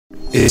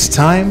It's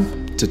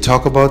time to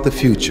talk about the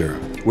future.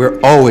 We're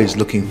always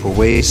looking for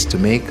ways to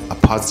make a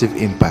positive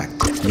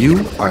impact.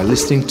 You are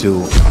listening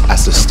to A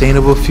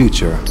Sustainable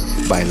Future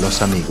by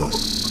Los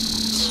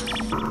Amigos.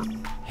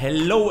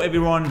 Hello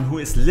everyone who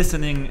is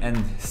listening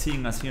and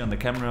seeing us here on the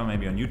camera,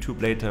 maybe on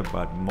YouTube later,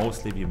 but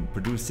mostly we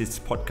produce this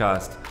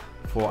podcast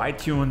for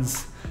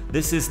iTunes.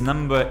 This is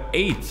number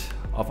 8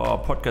 of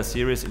our podcast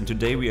series, and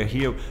today we are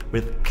here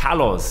with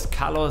Carlos.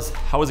 Carlos,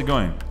 how is it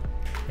going?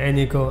 Hey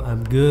Nico,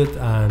 I'm good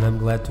and I'm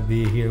glad to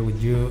be here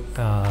with you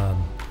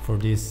for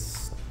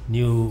this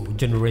new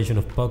generation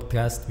of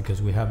podcast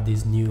because we have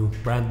this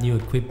brand new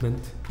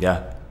equipment.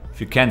 Yeah,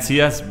 if you can't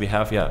see us, we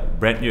have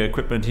brand new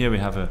equipment here. We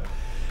have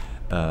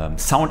a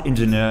sound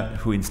engineer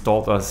who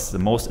installed us the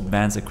most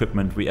advanced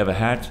equipment we ever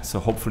had. So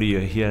hopefully you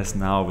hear us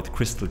now with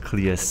crystal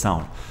clear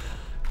sound.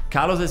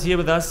 Carlos is here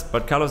with us,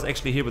 but Carlos is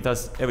actually here with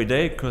us every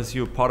day because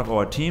you're part of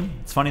our team.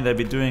 It's funny that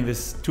we're doing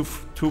this two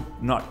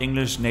not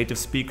English native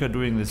speaker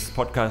doing this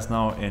podcast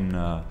now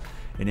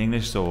in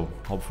English. So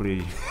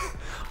hopefully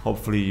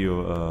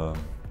you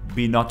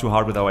be not too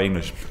hard with our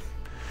English.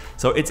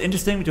 So it's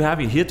interesting to have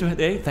you here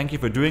today. Thank you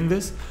for doing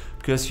this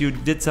because you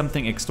did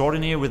something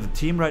extraordinary with the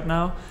team right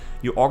now.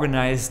 You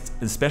organized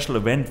a special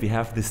event we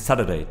have this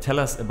Saturday. Tell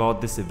us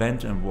about this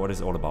event and what it's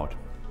all about.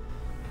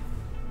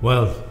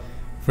 Well,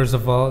 first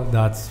of all,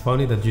 that's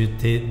funny that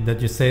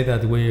you say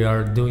that we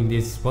are doing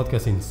this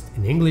podcast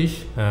in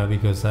English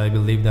because I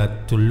believe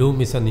that Tulum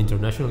is an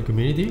international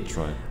community. That's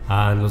right.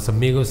 And Los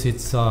Amigos,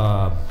 it's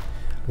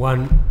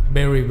one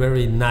very,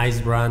 very nice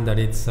brand that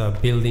it's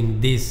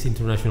building this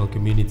international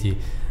community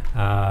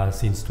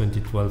since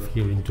 2012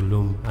 here in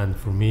Tulum. And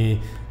for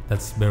me,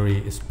 that's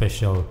very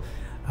special.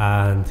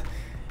 And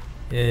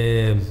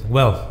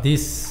well,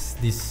 this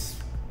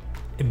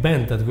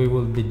event that we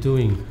will be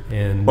doing.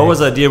 And what was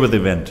the idea with the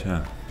event?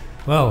 Yeah.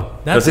 Well,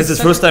 because this is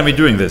the first time we're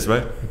doing this,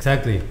 right?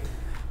 Exactly.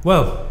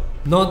 Well,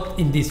 not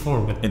in this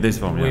form, but in this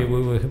form,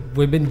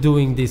 we've been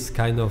doing this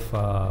kind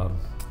of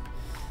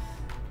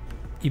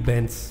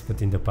events,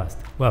 but in the past.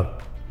 Well,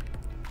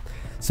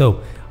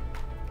 so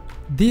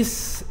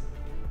this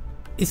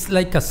is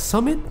like a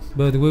summit,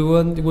 but we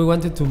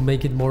wanted to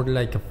make it more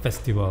like a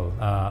festival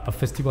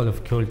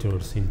of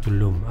cultures in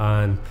Tulum,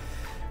 and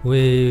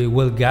we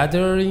will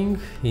gathering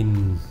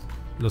in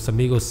Los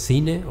Amigos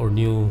Cine or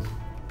new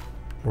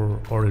or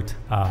old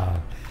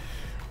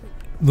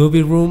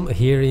movie room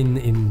here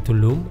in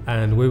Tulum,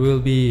 and we will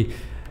be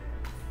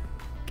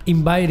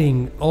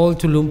inviting all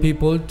Tulum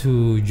people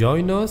to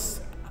join us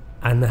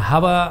and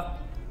have a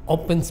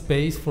open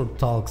space for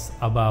talks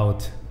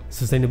about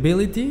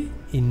sustainability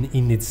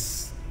in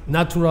its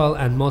natural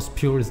and most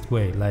purest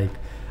way. Like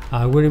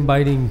we're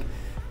inviting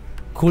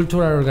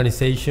cultural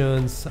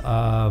organizations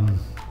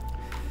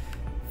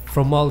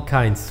from all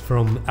kinds,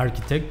 from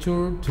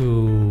architecture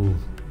to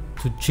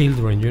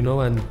children,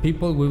 and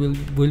people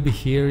will be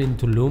here in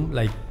Tulum,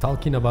 like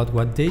talking about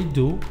what they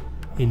do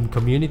in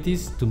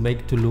communities to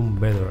make Tulum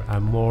better, a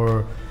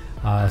more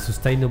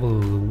sustainable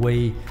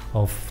way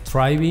of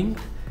thriving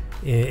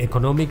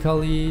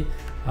economically.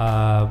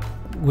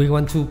 We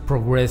want to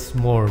progress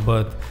more,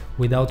 but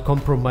without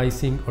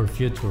compromising our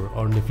future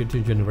or the future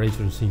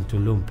generations in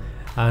Tulum.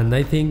 And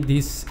I think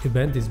this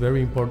event is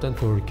very important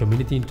for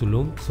community in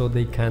Tulum, so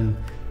they can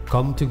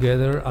come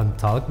together and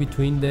talk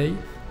between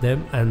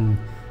them and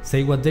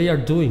say what they are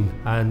doing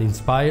and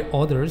inspire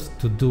others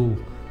to do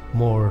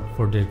more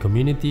for their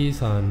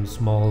communities and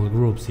small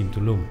groups in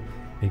Tulum,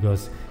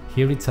 because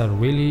here it's a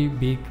really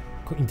big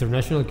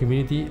international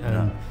community,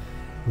 and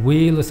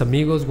we Los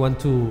Amigos want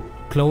to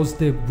close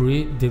the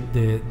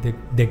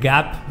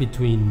gap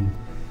between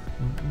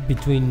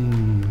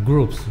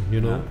groups,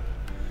 Yeah,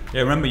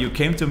 remember you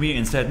came to me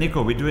and said,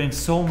 Nico, we're doing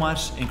so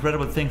much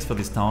incredible things for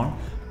this town,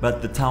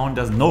 but the town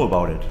doesn't know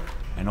about it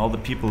and all the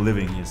people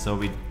living here. So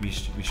we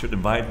should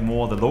invite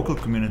more the local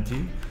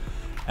community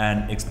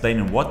and explain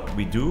them what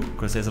we do,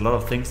 because there's a lot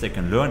of things they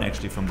can learn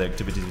actually from the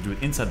activities we do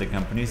inside the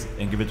companies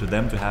and give it to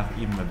them to have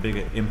even a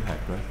bigger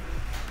impact, right?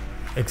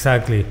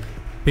 Exactly.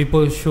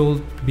 People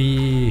should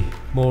be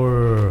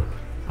more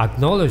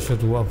acknowledged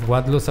of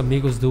what Los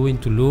Amigos do in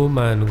Tulum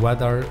and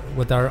what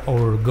are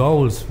our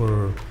goals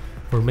for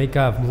make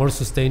a more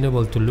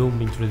sustainable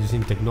Tulum,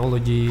 introducing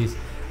technologies,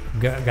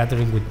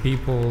 gathering with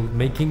people,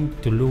 making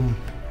Tulum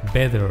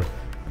better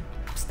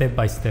step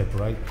by step,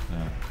 right?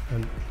 Yeah.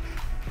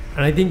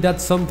 And I think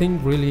that's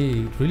something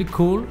really, really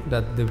cool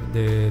that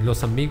the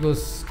Los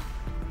Amigos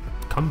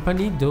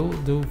company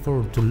do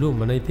for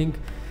Tulum. And I think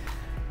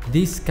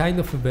these kind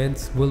of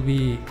events will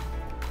be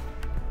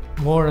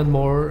more and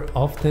more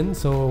often,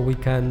 so we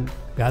can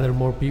gather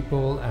more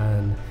people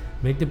and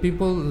make the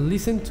people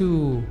listen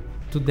to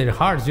their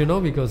hearts,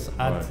 because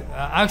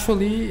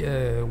actually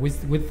we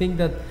think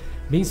that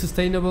being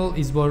sustainable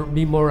is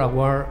be more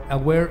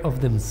aware of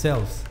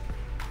themselves.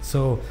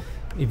 So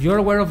if you're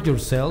aware of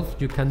yourself,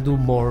 you can do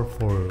more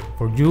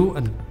for you,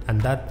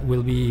 and that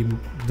will be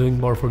doing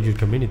more for your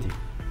community.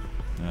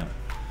 Yeah.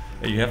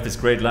 You have this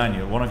great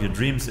line. One of your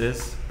dreams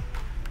is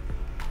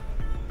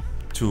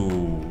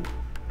to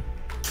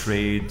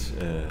create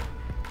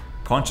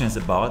conscious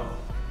about,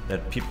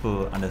 that people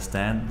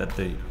understand that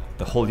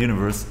the whole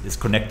universe is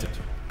connected.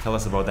 Tell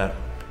us about that.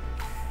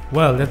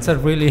 Well, that's a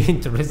really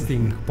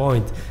interesting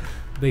point,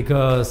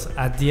 because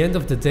at the end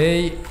of the day,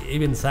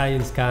 even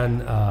science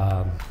can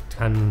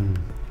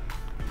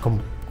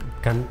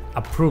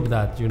approve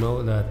that, you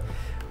know, that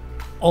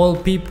all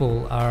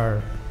people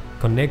are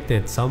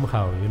connected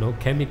somehow, you know,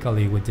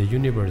 chemically with the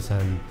universe.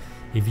 And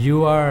if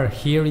you are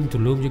here in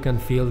Tulum, you can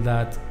feel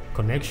that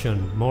connection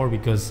more,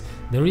 because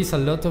there is a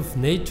lot of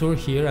nature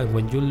here, and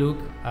when you look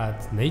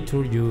at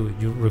nature,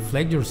 you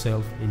reflect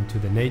yourself into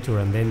the nature,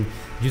 and then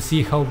you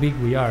see how big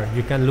we are.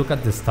 You can look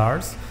at the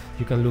stars,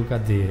 you can look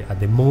at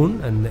the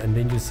moon, and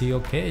then you see,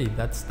 okay,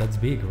 that's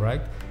big,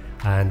 right?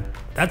 And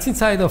that's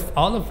inside of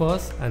all of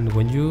us, and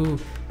when you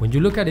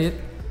look at it,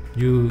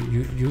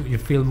 you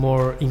feel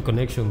more in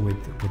connection with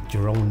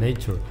your own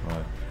nature.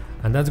 Right.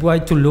 And that's why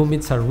Tulum,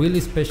 it's a really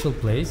special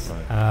place,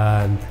 right.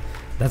 And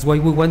that's why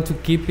we want to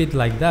keep it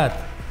like that.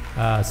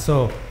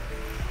 So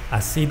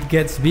as it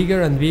gets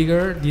bigger and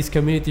bigger, this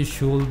community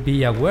should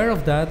be aware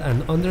of that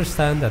and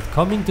understand that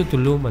coming to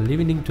Tulum and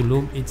living in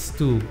Tulum, it's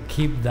to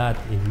keep that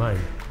in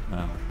mind.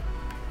 Yeah.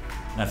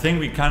 I think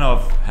we kind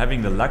of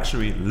having the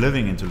luxury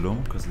living in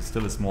Tulum, because it's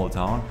still a small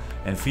town,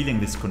 and feeling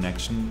this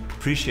connection,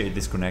 appreciate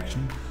this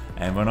connection.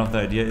 And one of the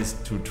ideas is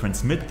to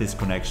transmit this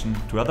connection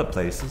to other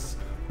places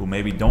who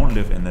maybe don't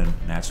live in the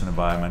natural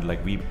environment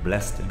like we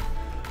blessed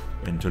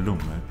in Tulum,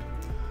 right?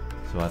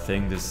 So I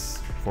think this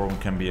forum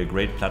can be a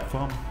great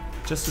platform.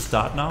 Just to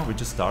start now, we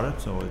just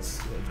started, so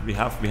we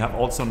have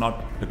also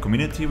not the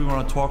community we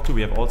want to talk to,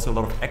 we have also a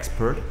lot of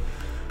experts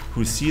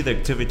who see the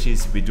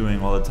activities we're doing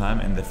all the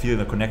time and they feel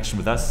the connection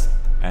with us.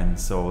 And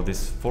so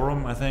this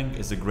forum, I think,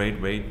 is a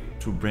great way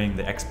to bring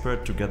the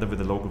expert together with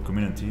the local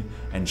community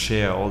and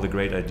share all the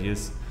great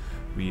ideas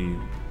we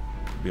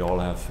all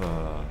have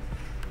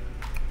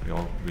we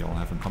all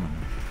have in common.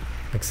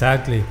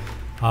 Exactly.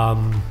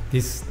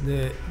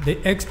 The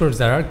experts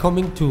that are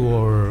coming to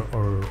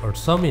our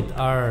summit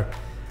are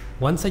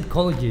one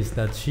psychologist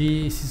that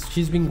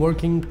she's been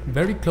working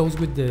very close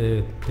with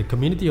the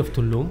community of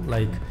Tulum,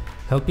 like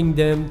helping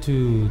them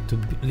to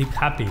live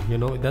happy. You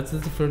know, that's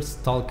the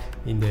first talk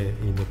in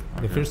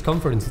the first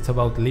conference. It's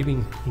about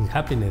living in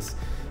happiness,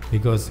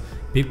 because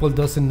people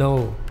doesn't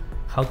know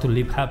how to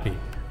live happy.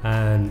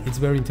 And it's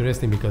very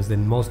interesting, because the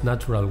most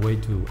natural way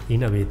to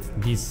inhabit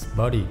this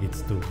body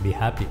is to be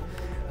happy.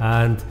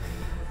 And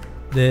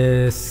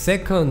the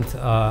second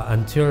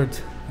and third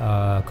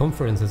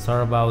conferences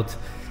are about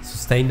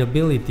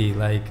sustainability,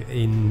 like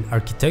in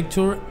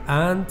architecture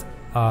and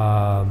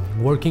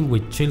working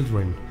with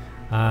children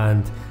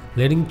and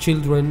letting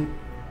children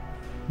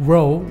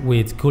grow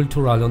with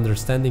cultural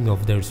understanding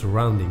of their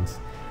surroundings.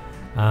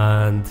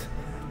 And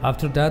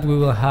after that, we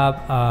will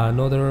have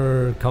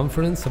another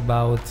conference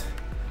about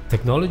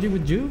technology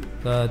with you,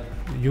 that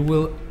you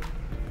will,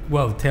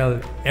 well, tell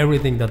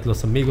everything that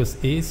Los Amigos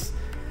is.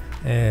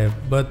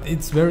 But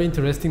it's very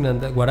interesting,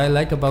 and what I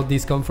like about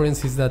this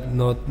conference is that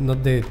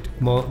not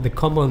the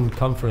common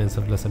conference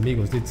of Los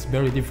Amigos. It's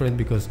very different,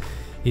 because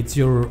it's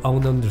your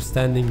own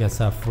understanding as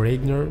a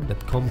foreigner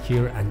that come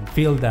here and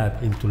feel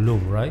that in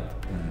Tulum, right?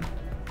 Mm.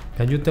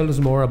 Can you tell us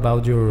more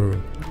about your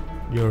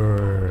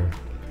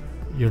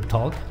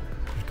talk,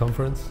 your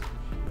conference?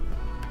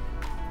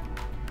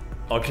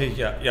 Okay,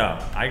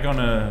 yeah. I'm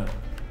gonna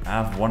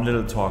have one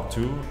little talk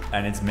too,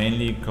 and it's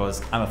mainly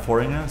because I'm a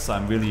foreigner, so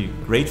I'm really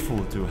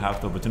grateful to have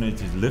the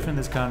opportunity to live in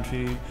this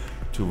country,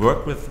 to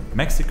work with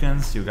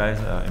Mexicans. You guys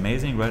are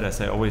amazing, right? I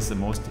say always the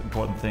most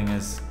important thing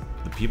is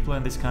the people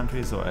in this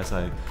country. So as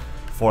I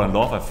fall in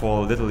love, I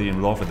fall literally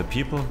in love with the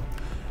people.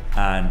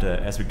 And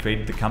as we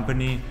created the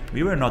company,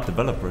 we were not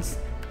developers,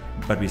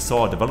 but we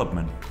saw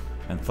development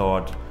and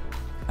thought,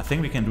 I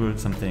think we can do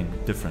something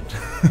different.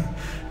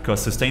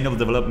 Because sustainable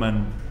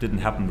development didn't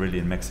happen really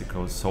in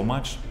Mexico so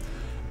much.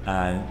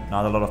 And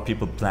not a lot of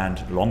people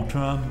planned long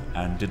term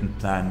and didn't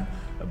plan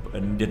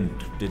and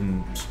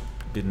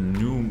didn't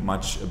knew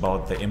much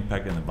about the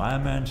impact in the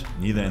environment,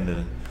 neither in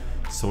the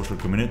social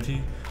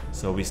community.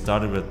 So we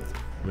started with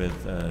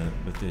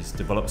this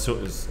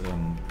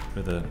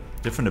with a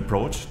different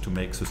approach to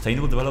make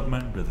sustainable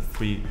development with the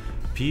 3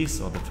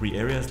 P's, or the 3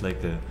 areas, like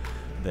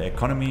the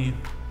economy,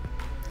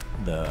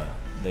 the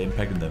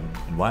impact in the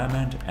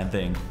environment, and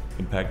the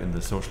impact in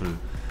the social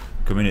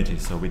community.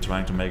 So we're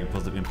trying to make a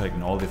positive impact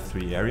in all the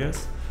 3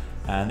 areas.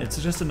 And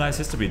it's just a nice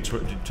history,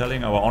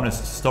 telling our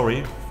honest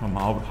story from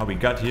how we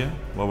got here.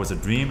 What was a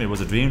dream? It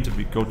was a dream to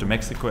go to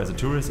Mexico as a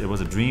tourist. It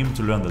was a dream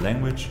to learn the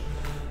language.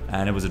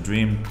 And it was a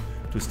dream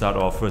to start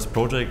our first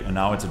project. And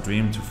now it's a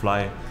dream to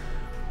fly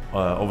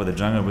over the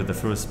jungle with the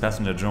first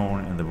passenger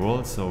drone in the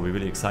world. So we're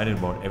really excited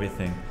about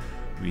everything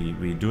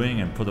we're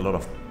doing, and put a lot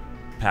of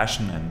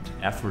passion and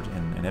effort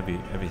in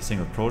every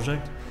single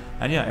project.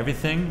 And yeah,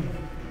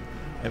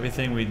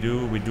 everything we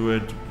do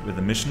it with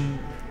a mission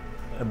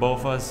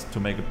above us to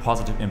make a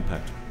positive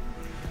impact.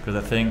 Because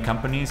I think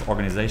companies,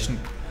 organizations,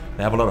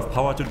 they have a lot of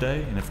power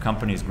today, and if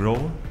companies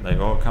grow, like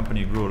our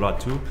company grew a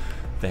lot too,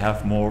 they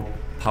have more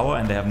power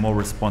and they have more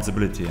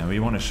responsibility, and we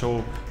want to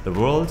show the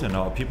world and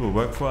our people who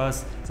work for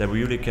us that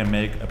we really can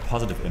make a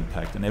positive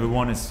impact, and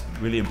everyone is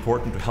really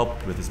important to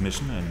help with this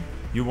mission, and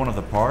you're one of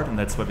the part, and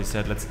that's what we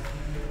said,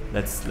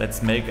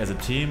 let's make as a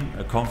team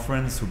a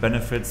conference who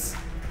benefits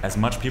as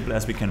much people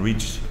as we can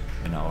reach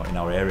in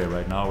our area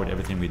right now with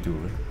everything we do.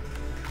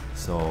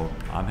 So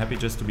I'm happy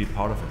just to be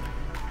part of it.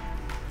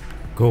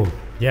 Cool.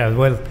 Yeah,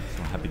 well,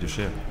 so happy to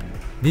share.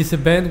 This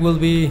event will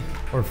be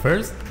our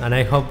first, and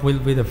I hope will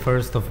be the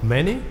first of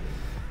many.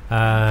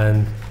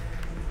 And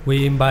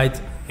we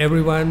invite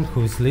everyone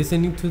who's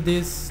listening to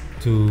this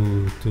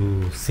to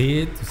see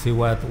it, to see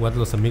what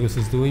Los Amigos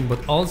is doing, but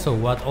also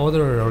what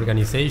other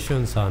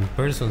organizations and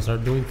persons are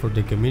doing for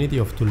the community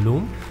of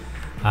Tulum.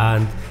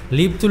 And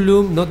live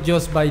Tulum not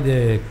just by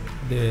live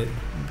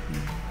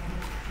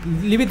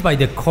it by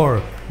the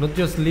core, not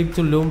just live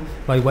Tulum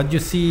by what you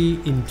see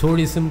in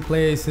tourism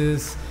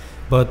places,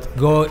 but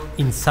go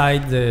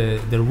inside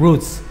the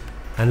roots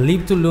and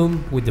live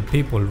Tulum with the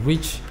people,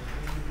 reach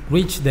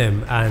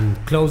them and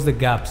close the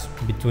gaps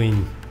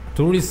between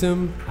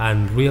tourism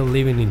and real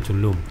living in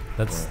Tulum.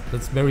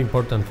 That's very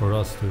important for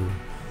us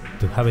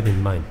to have it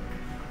in mind.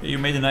 You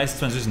made a nice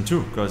transition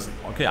too, because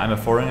okay, I'm a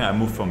foreigner, I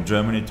moved from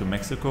Germany to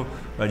Mexico,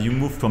 but you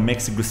moved from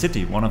Mexico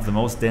City, one of the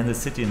most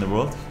densest cities in the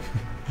world.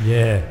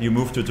 Yeah. You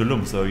moved to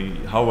Tulum, so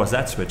how was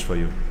that switch for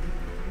you?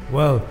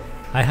 Well,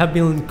 I have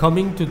been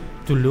coming to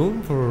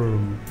Tulum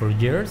for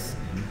years,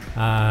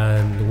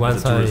 and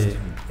once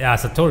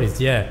as a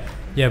tourist, yeah,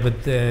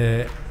 but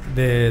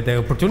the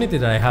opportunity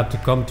that I had to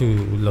come to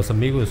Los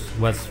Amigos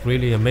was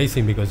really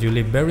amazing, because you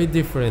live very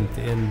different,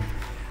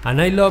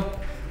 and I love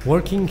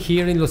working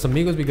here in Los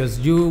Amigos because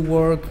you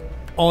work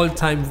all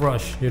time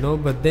rush, you know,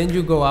 but then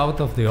you go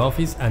out of the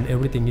office and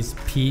everything is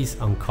peace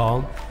and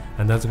calm,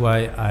 and that's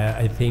why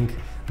I think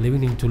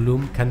living in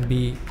Tulum can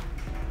be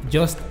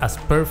just as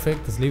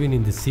perfect as living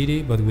in the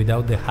city, but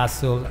without the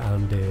hassle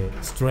and the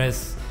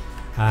stress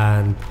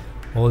and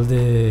all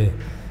the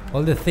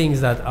things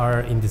that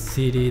are in the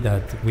city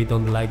that we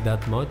don't like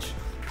that much.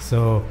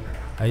 So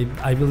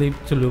I believe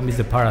Tulum is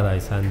the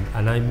paradise,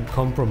 and I'm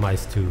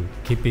compromised to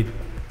keep it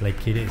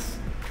like it is.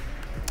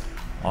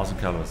 Awesome,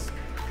 Carlos.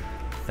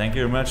 Thank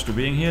you very much for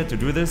being here to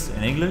do this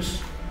in English.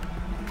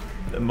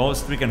 The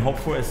most we can hope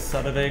for is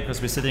Saturday,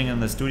 because we're sitting in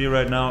the studio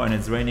right now and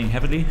it's raining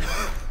heavily.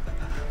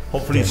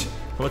 Hopefully, yeah.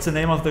 What's the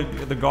name of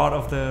the god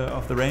of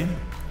the rain?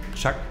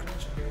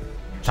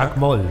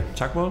 Chacmol.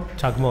 Chacmol?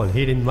 Chacmol.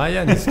 Here in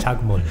Mayan it's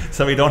Chacmol.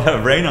 So we don't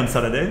have rain on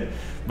Saturday,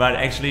 but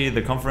actually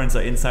the conference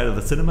are inside of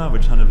the cinema,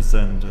 which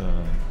 100%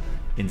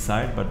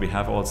 inside, but we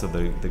have also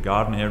the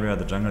garden area,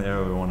 the jungle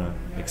area. We want to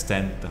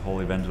extend the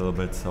whole event a little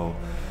bit. So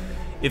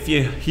if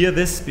you hear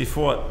this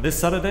before this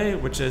Saturday,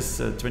 which is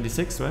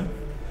 26th, right?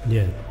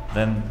 Yeah.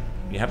 Then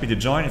you're happy to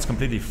join. It's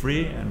completely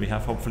free, and we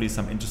have hopefully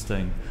some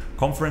interesting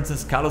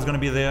conferences. Carlos is going to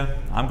be there.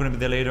 I'm going to be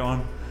there later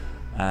on,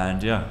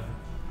 and yeah,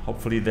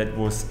 hopefully that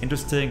was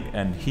interesting.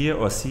 And hear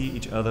or see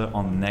each other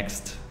on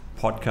next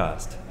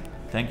podcast.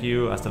 Thank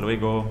you. Hasta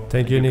luego.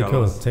 Thank you, Nico.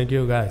 Carlos. Thank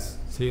you, guys.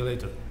 See you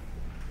later.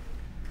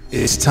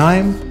 It's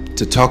time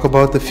to talk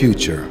about the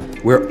future.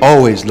 We're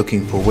always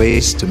looking for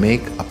ways to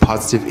make a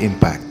positive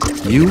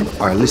impact. You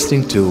are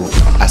listening to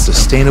A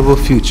Sustainable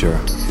Future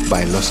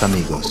by Los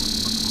Amigos.